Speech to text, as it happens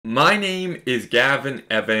My name is Gavin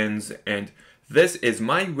Evans, and this is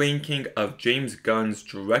my ranking of James Gunn's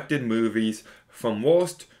directed movies from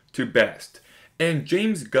worst to best. And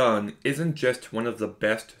James Gunn isn't just one of the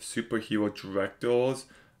best superhero directors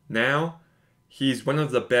now, he's one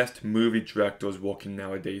of the best movie directors working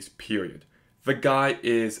nowadays, period. The guy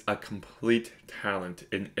is a complete talent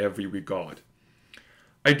in every regard.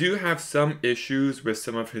 I do have some issues with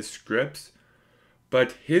some of his scripts,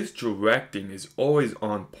 but his directing is always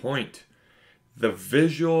on point. The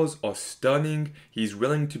visuals are stunning. He's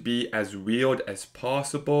willing to be as real as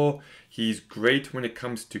possible. He's great when it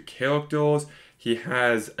comes to characters. He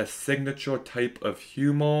has a signature type of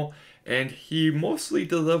humor, and he mostly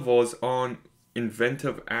delivers on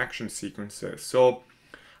inventive action sequences. So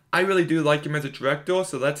I really do like him as a director,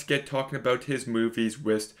 so let's get talking about his movies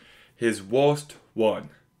with his worst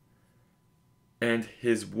one. And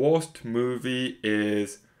his worst movie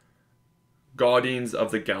is Guardians of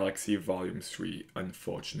the Galaxy Volume 3,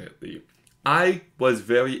 unfortunately. I was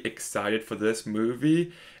very excited for this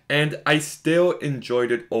movie, and I still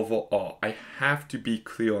enjoyed it overall. I have to be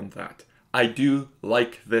clear on that. I do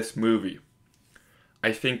like this movie.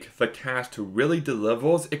 I think the cast really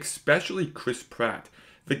delivers, especially Chris Pratt.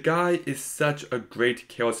 The guy is such a great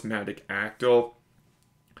charismatic actor.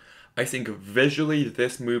 I think visually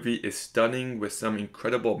this movie is stunning with some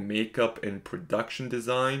incredible makeup and production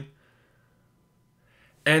design.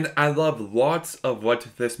 And I love lots of what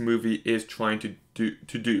this movie is trying to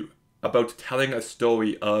do about telling a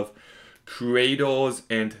story of creators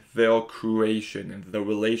and their creation and the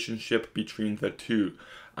relationship between the two.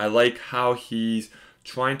 I like how he's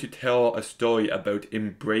trying to tell a story about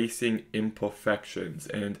embracing imperfections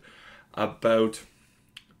and about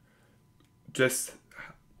just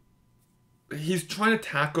he's trying to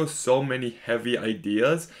tackle so many heavy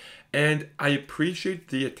ideas, and I appreciate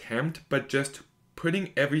the attempt, but just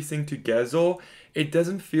putting everything together, it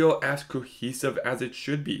doesn't feel as cohesive as it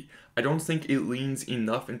should be. I don't think it leans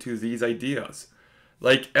enough into these ideas.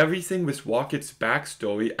 Like, everything with Rocket's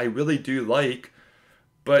backstory I really do like,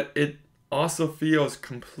 but it also feels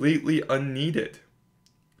completely unneeded.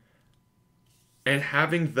 And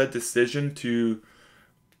having the decision to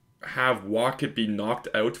have Rocket be knocked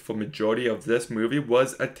out for majority of this movie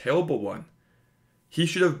was a terrible one. He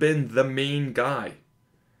should have been the main guy.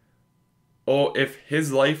 Or if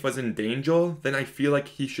his life was in danger, then I feel like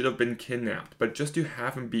he should have been kidnapped. But just to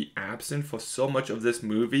have him be absent for so much of this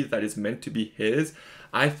movie that is meant to be his,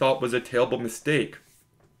 I thought was a terrible mistake.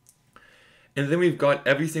 And then we've got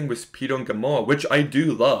everything with Peter and Gamora, which I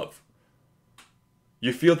do love.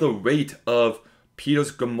 You feel the weight of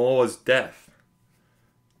Peter's Gamora's death,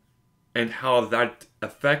 and how that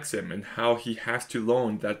affects him, and how he has to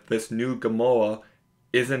learn that this new Gamora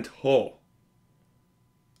isn't her,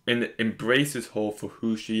 and embraces her for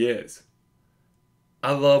who she is.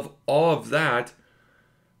 I love all of that,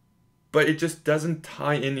 but it just doesn't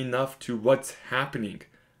tie in enough to what's happening.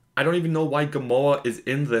 I don't even know why Gamora is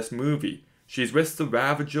in this movie. She's with the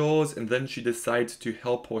Ravagers, and then she decides to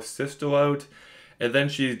help her sister out. And then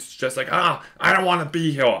she's just like, I don't want to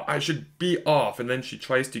be here. I should be off. And then she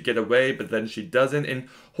tries to get away, but then she doesn't. And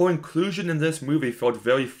her inclusion in this movie felt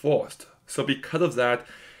very forced. So because of that,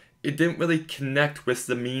 it didn't really connect with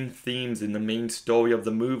the main themes in the main story of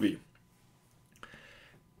the movie.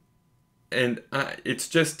 And I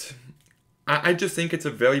just think it's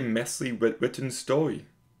a very messily written story.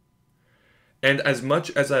 And as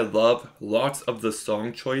much as I love lots of the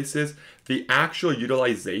song choices, the actual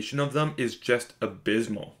utilization of them is just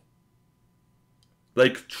abysmal.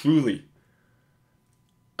 Like, truly.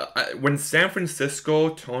 When San Francisco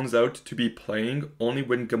turns out to be playing only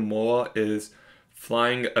when Gamora is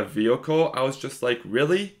flying a vehicle, I was just like,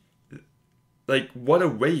 really? Like, what a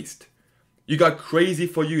waste. You got Crazy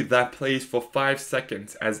For You that plays for 5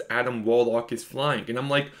 seconds as Adam Warlock is flying. And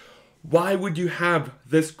I'm like, why would you have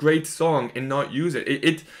this great song and not use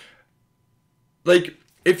it? Like,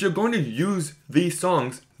 if you're going to use these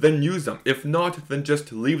songs, then use them. If not, then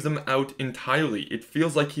just leave them out entirely. It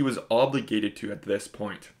feels like he was obligated to at this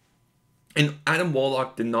point. And Adam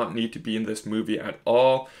Warlock did not need to be in this movie at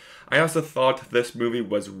all. I also thought this movie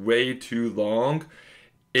was way too long.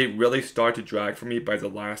 It really started to drag for me by the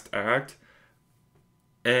last act.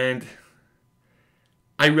 And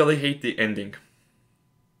I really hate the ending.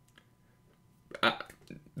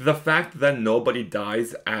 The fact that nobody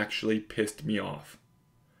dies actually pissed me off.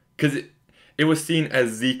 Because it was seen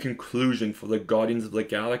as the conclusion for the Guardians of the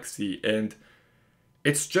Galaxy, and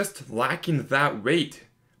it's just lacking that weight.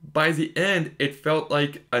 By the end, it felt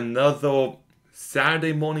like another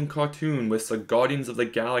Saturday morning cartoon with the Guardians of the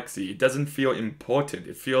Galaxy. It doesn't feel important.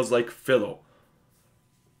 It feels like filler.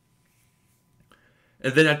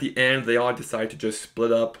 And then at the end, they all decide to just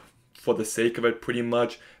split up for the sake of it, pretty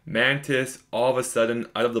much. Mantis, all of a sudden,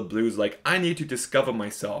 out of the blue, is like, I need to discover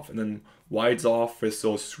myself. And then rides off with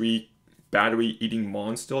those three battery-eating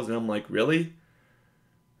monsters. And I'm like, really?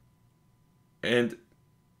 And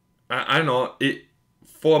I don't know,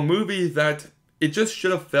 for a movie that it just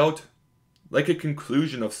should have felt like a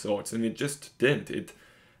conclusion of sorts, and it just didn't. It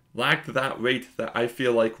lacked that weight that I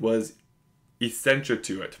feel like was essential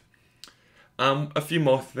to it. A few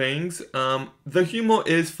more things. The humor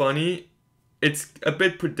is funny. It's a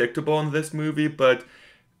bit predictable in this movie,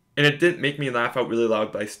 and it didn't make me laugh out really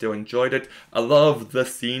loud, but I still enjoyed it. I love the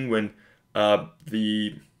scene when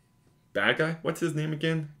the bad guy, what's his name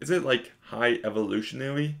again? Is it like High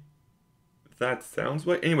Evolutionary? That sounds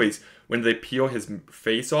right. Anyways, when they peel his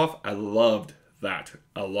face off, I loved that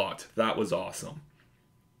a lot. That was awesome.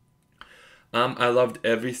 I loved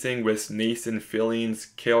everything with Nathan Fillion's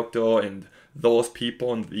character and those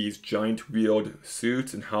people in these giant wheeled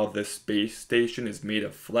suits and how this space station is made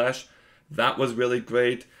of flesh. That was really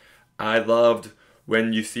great. I loved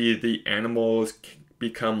when you see the animals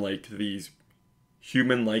become like these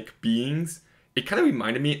human-like beings. It kind of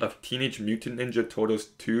reminded me of Teenage Mutant Ninja Turtles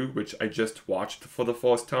 2, which I just watched for the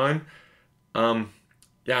first time.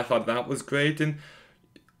 Yeah, I thought that was great. And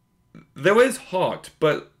there is heart,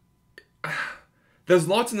 but there's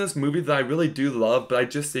lots in this movie that I really do love, but I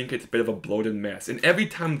just think it's a bit of a bloated mess. And every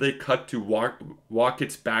time they cut to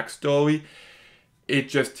Rocket's backstory, it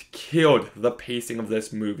just killed the pacing of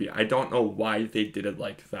this movie. I don't know why they did it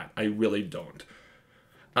like that. I really don't.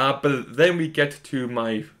 But then we get to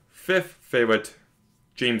my fifth favorite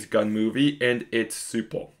James Gunn movie, and it's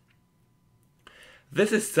Super.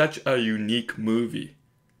 This is such a unique movie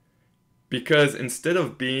because instead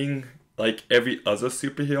of being like every other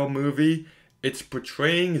superhero movie, it's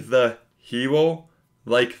portraying the hero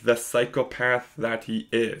like the psychopath that he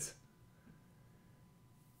is.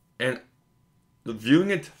 And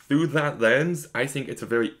viewing it through that lens, I think it's a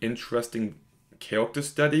very interesting character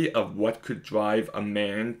study of what could drive a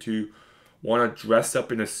man to want to dress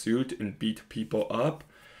up in a suit and beat people up.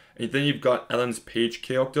 And then you've got Ellen Page's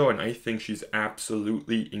character, and I think she's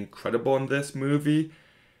absolutely incredible in this movie.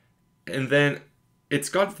 And then it's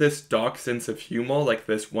got this dark sense of humor, like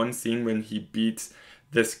this one scene when he beats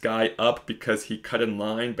this guy up because he cut in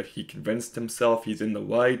line, but he convinced himself he's in the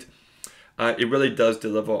right. It really does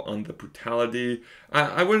deliver on the brutality.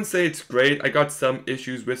 I wouldn't say it's great. I got some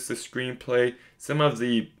issues with the screenplay. Some of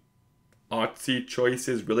the artsy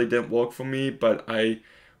choices really didn't work for me, but I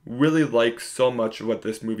really like so much of what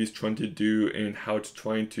this movie's trying to do and how it's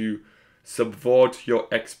trying to subvert your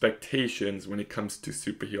expectations when it comes to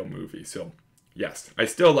superhero movies. So, yes, I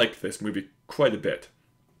still like this movie quite a bit.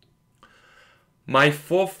 My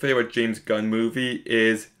fourth favorite James Gunn movie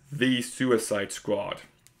is The Suicide Squad.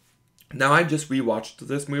 Now, I just rewatched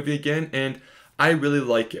this movie again, and I really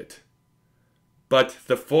like it. But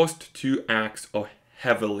the first two acts are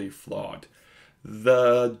heavily flawed.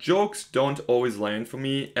 The jokes don't always land for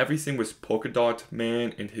me. Everything with Polka Dot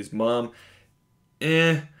Man and his mom,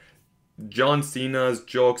 John Cena's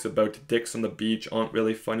jokes about dicks on the beach aren't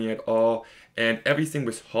really funny at all. And everything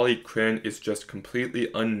with Harley Quinn is just completely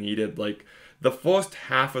unneeded. Like, the first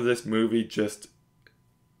half of this movie just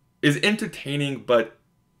is entertaining, but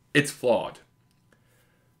it's flawed.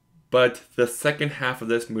 But the second half of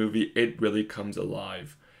this movie, it really comes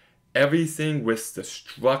alive. Everything with the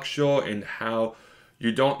structure and how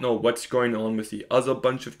you don't know what's going on with the other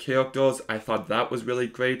bunch of characters, I thought that was really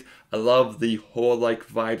great. I love the horror-like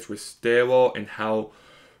vibes with Stairwell and how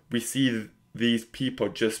we see these people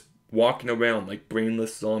just walking around like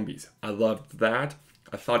brainless zombies. I loved that.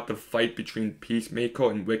 I thought the fight between Peacemaker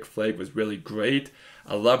and Rick Flag was really great.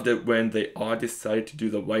 I loved it when they all decided to do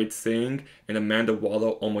the right thing and Amanda Waller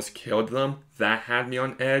almost killed them. That had me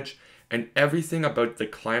on edge. And everything about the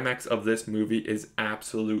climax of this movie is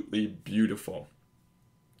absolutely beautiful.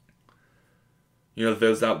 You know,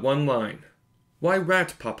 there's that one line. Why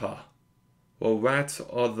rat, Papa? Well, rats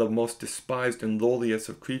are the most despised and lowliest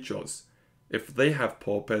of creatures. If they have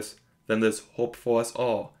purpose, then there's hope for us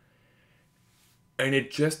all. And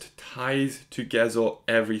it just ties together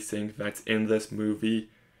everything that's in this movie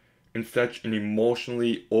in such an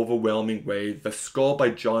emotionally overwhelming way. The score by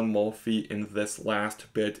John Murphy in this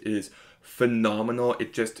last bit is phenomenal.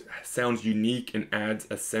 It just sounds unique and adds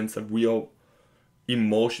a sense of real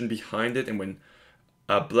emotion behind it. And when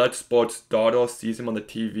Bloodsport's daughter sees him on the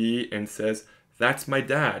TV and says, "That's my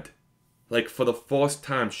dad," like for the first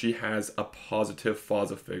time she has a positive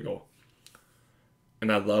father figure.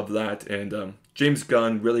 And I love that. And James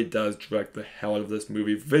Gunn really does direct the hell out of this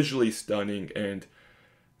movie. Visually stunning. And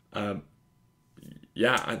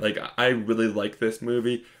yeah, I really like this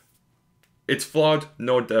movie. It's flawed,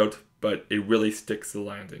 no doubt, but it really sticks the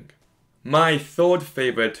landing. My third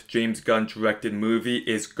favorite James Gunn directed movie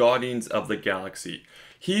is Guardians of the Galaxy.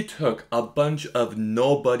 He took a bunch of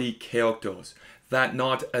nobody characters that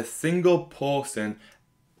not a single person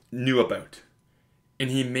knew about,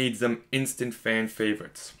 and he made them instant fan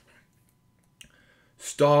favorites.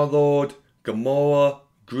 Star-Lord, Gamora,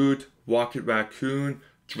 Groot, Rocket Raccoon,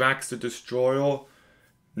 Drax the Destroyer,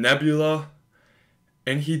 Nebula,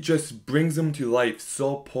 and he just brings them to life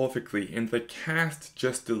so perfectly, and the cast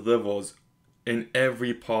just delivers in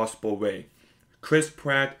every possible way. Chris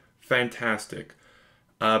Pratt, fantastic.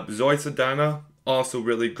 Zoe Saldana, also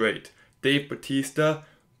really great. Dave Bautista,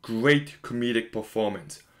 great comedic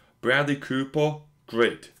performance. Bradley Cooper,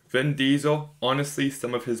 great. Vin Diesel, honestly,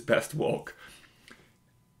 some of his best work.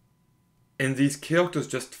 And these characters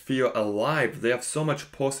just feel alive. They have so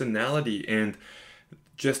much personality, and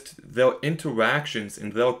just their interactions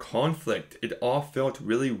and their conflict, it all felt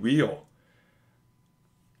really real.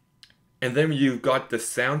 And then you've got the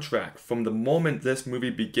soundtrack from the moment this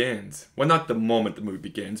movie begins. Well, not the moment the movie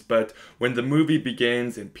begins, but when the movie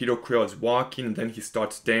begins and Peter Quill is walking and then he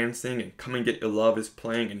starts dancing and Come and Get Your Love is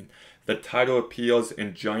playing and the title appears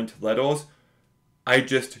in giant letters, I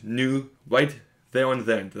just knew right there and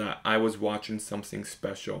then that I was watching something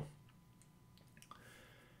special.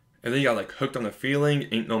 And then you got like Hooked on a Feeling,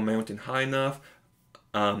 Ain't No Mountain High Enough,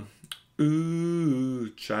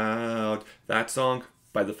 Ooh Child, that song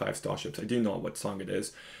by the Five Starships. I do know what song it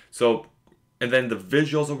is. So, and then the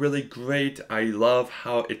visuals are really great. I love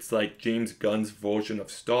how it's like James Gunn's version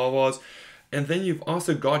of Star Wars. And then you've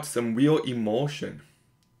also got some real emotion.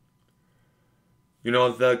 You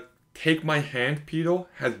know, the Take My Hand, Peter,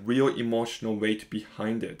 has real emotional weight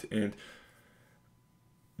behind it. And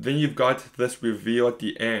then you've got this reveal at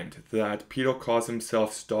the end that Peter calls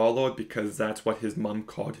himself Star-Lord because that's what his mom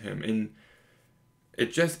called him. And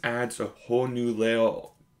it just adds a whole new layer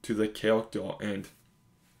to the character. And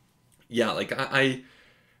yeah, like I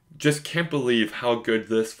just can't believe how good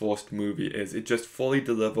this first movie is. It just fully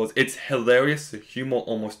delivers. It's hilarious. The humor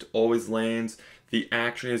almost always lands. The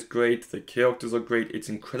action is great. The characters are great. It's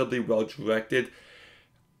incredibly well directed.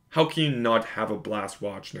 How can you not have a blast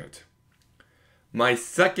watching it? My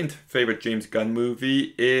second favorite James Gunn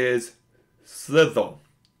movie is Slither.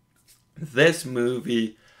 This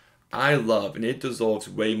movie I love, and it deserves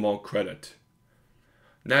way more credit.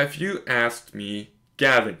 Now, if you asked me,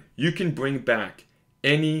 Gavin, you can bring back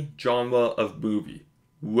any genre of movie,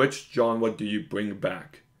 which genre do you bring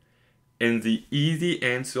back? And the easy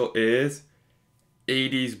answer is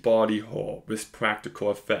 80s body horror with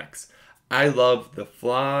practical effects. I love The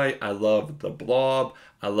Fly, I love The Blob,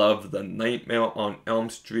 I love the Nightmare on Elm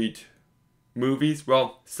Street movies.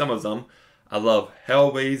 Well, some of them. I love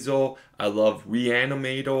Hellraiser, I love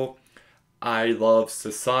Reanimator, I love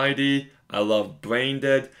Society, I love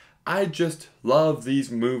Braindead. I just love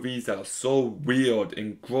these movies that are so weird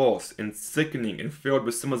and gross and sickening and filled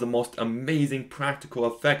with some of the most amazing practical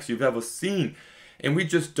effects you've ever seen. And we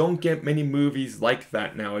just don't get many movies like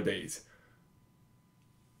that nowadays.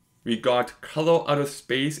 We got Color Out of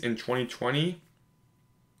Space in 2020.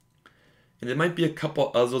 And there might be a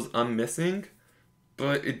couple others I'm missing,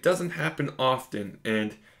 but it doesn't happen often.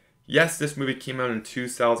 And yes, this movie came out in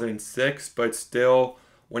 2006, but still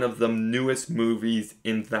one of the newest movies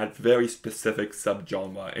in that very specific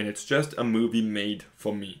subgenre. And it's just a movie made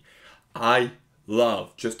for me. I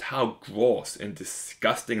love just how gross and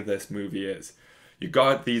disgusting this movie is. You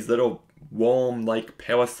got these little worm-like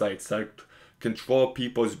parasites that control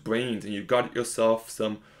people's brains, and you got yourself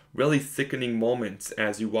some really sickening moments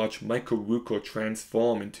as you watch Michael Rooker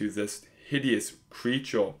transform into this hideous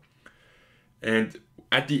creature. And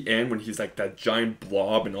at the end, when he's like that giant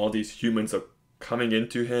blob and all these humans are coming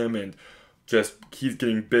into him and just he's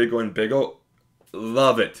getting bigger and bigger,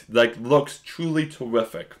 love it. Like, looks truly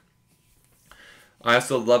terrific. I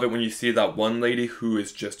also love it when you see that one lady who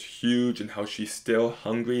is just huge and how she's still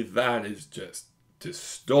hungry. That is just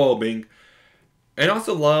disturbing. And I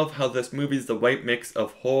also love how this movie is the right mix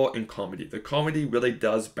of horror and comedy. The comedy really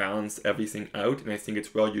does balance everything out, and I think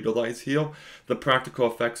it's well utilized here. The practical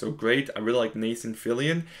effects are great. I really like Nathan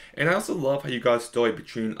Fillion. And I also love how you got a story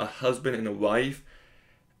between a husband and a wife,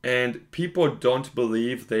 and people don't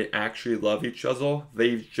believe they actually love each other.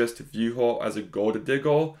 They just view her as a gold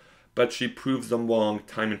digger, but she proves them wrong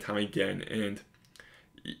time and time again. And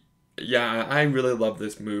yeah, I really love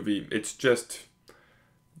this movie. It's just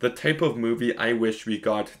the type of movie I wish we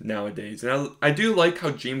got nowadays. And I do like how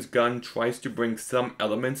James Gunn tries to bring some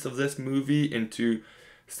elements of this movie into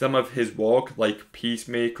some of his work, like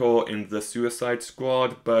Peacemaker and The Suicide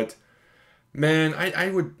Squad, but man, I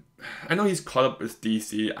know he's caught up with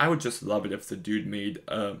DC. I would just love it if the dude made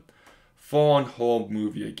a full-on horror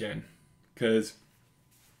movie again. Because,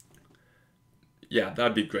 yeah,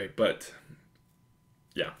 that'd be great, but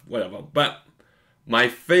yeah, whatever. But my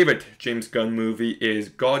favorite James Gunn movie is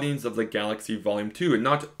Guardians of the Galaxy Volume 2. And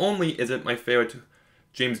not only is it my favorite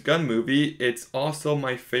James Gunn movie, it's also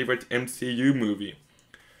my favorite MCU movie.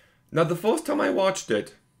 Now, the first time I watched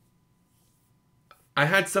it, I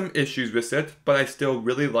had some issues with it, but I still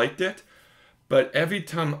really liked it. But every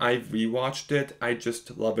time I've rewatched it, I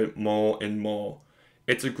just love it more and more.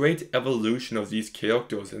 It's a great evolution of these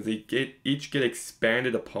characters as they each get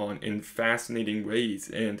expanded upon in fascinating ways,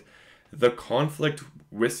 and the conflict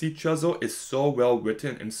with each other is so well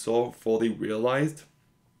written and so fully realized.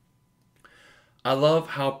 I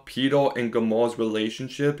love how Peter and Gamora's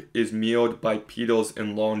relationship is mirrored by Peter's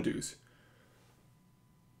and Londu's.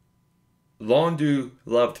 Londu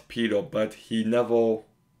loved Peter, but he never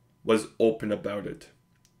was open about it.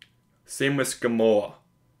 Same with Gamora.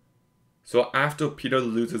 So after Peter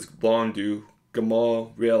loses Londu,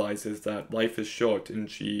 Gamora realizes that life is short and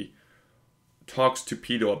she talks to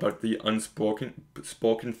Peter about the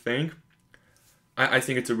spoken thing. I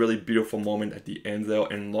think it's a really beautiful moment at the end there,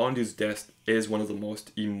 and Londu's death is one of the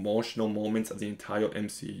most emotional moments of the entire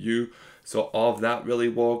MCU, so all of that really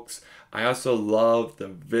works. I also love the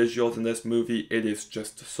visuals in this movie. It is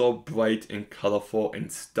just so bright and colorful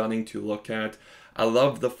and stunning to look at. I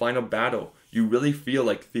love the final battle. You really feel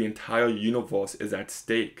like the entire universe is at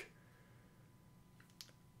stake.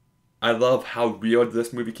 I love how weird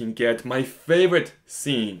this movie can get. My favorite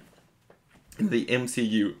scene in the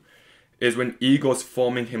MCU is when Ego's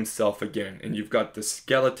forming himself again, and you've got the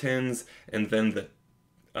skeletons, and then the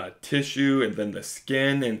tissue, and then the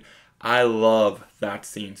skin, and I love that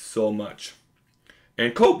scene so much.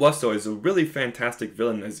 And Kurt Russell is a really fantastic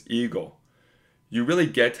villain as Ego. You really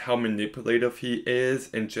get how manipulative he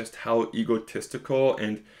is, and just how egotistical,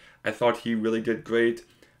 and I thought he really did great.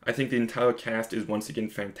 I think the entire cast is once again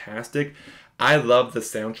fantastic. I love the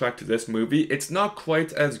soundtrack to this movie. It's not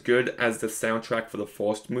quite as good as the soundtrack for the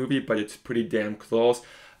first movie, but it's pretty damn close.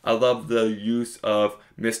 I love the use of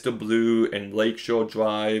Mr. Blue and Lakeshore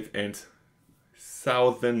Drive and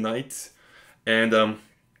Southern Nights and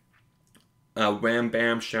Wham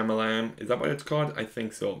Bam Shamalam. Is that what it's called? I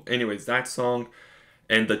think so. Anyways, that song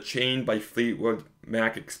and The Chain by Fleetwood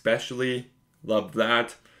Mac especially. Love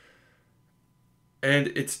that. And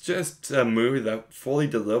it's just a movie that fully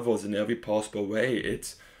delivers in every possible way.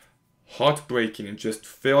 It's heartbreaking and just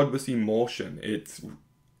filled with emotion. It's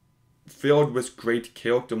filled with great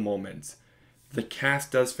character moments. The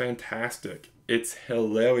cast does fantastic. It's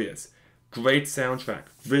hilarious. Great soundtrack.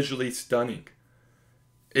 Visually stunning.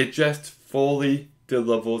 It just fully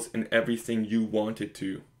delivers in everything you want it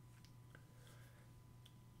to.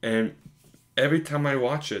 And every time I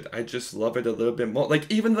watch it, I just love it a little bit more. Like,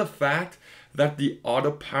 even the fact that the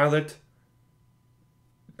autopilot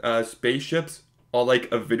spaceships are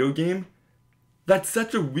like a video game, that's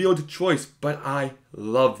such a weird choice, but I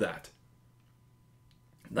love that.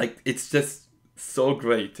 Like, it's just so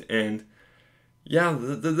great. And yeah,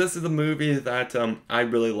 this is a movie that I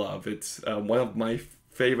really love. It's one of my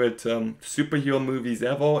favorite superhero movies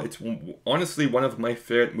ever. It's honestly one of my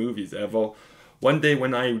favorite movies ever. One day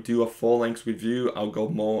when I do a full-length review, I'll go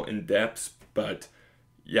more in depth, but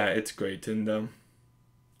yeah, it's great. And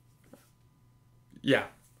yeah,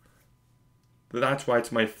 that's why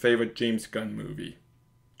it's my favorite James Gunn movie.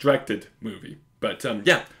 Directed movie. But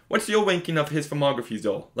yeah, what's your ranking of his filmography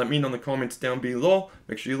though? Let me know in the comments down below.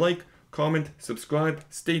 Make sure you like, comment, subscribe.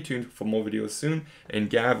 Stay tuned for more videos soon. And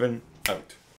Gavin out.